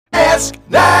Ask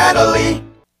Natalie.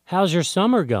 How's your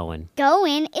summer going?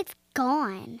 Going? It's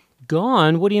gone.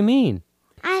 Gone? What do you mean?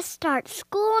 I start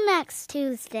school next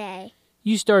Tuesday.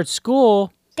 You start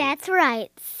school? That's right,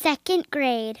 2nd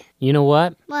grade. You know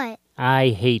what? What? I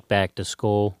hate back to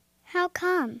school. How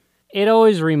come? It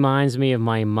always reminds me of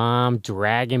my mom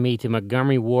dragging me to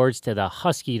Montgomery Ward's to the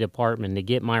Husky department to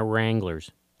get my Wranglers.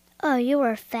 Oh, you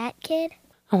were a fat kid?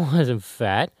 I wasn't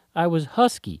fat. I was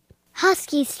husky.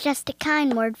 Husky's just a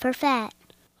kind word for fat.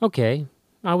 Okay,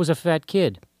 I was a fat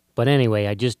kid. But anyway,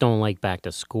 I just don't like back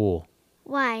to school.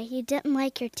 Why, you didn't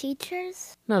like your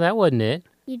teachers? No, that wasn't it.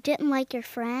 You didn't like your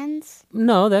friends?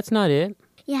 No, that's not it.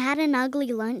 You had an ugly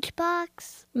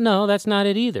lunchbox? No, that's not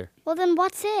it either. Well, then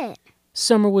what's it?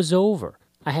 Summer was over.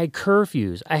 I had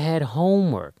curfews. I had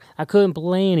homework. I couldn't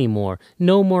play anymore.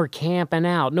 No more camping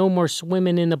out. No more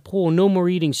swimming in the pool. No more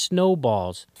eating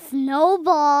snowballs.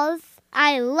 Snowballs?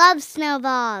 I love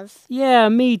snowballs. Yeah,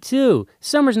 me too.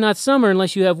 Summer's not summer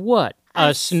unless you have what?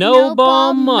 A snowball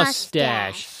snowball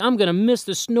mustache. mustache. I'm gonna miss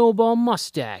the snowball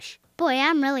mustache. Boy,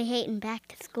 I'm really hating back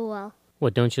to school.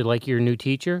 What, don't you like your new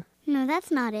teacher? No,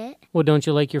 that's not it. What, don't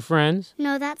you like your friends?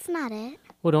 No, that's not it.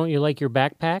 What, don't you like your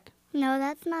backpack? No,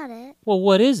 that's not it. Well,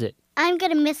 what is it? I'm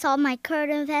gonna miss all my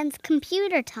current events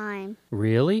computer time.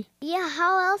 Really? Yeah,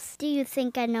 how else do you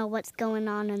think I know what's going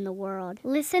on in the world?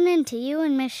 Listening to you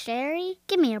and Miss Sherry?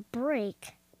 Give me a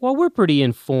break. Well, we're pretty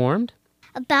informed.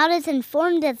 About as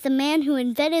informed as the man who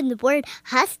invented the word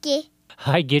husky.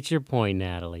 I get your point,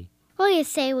 Natalie. What do you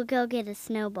say we go get a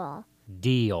snowball?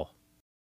 Deal.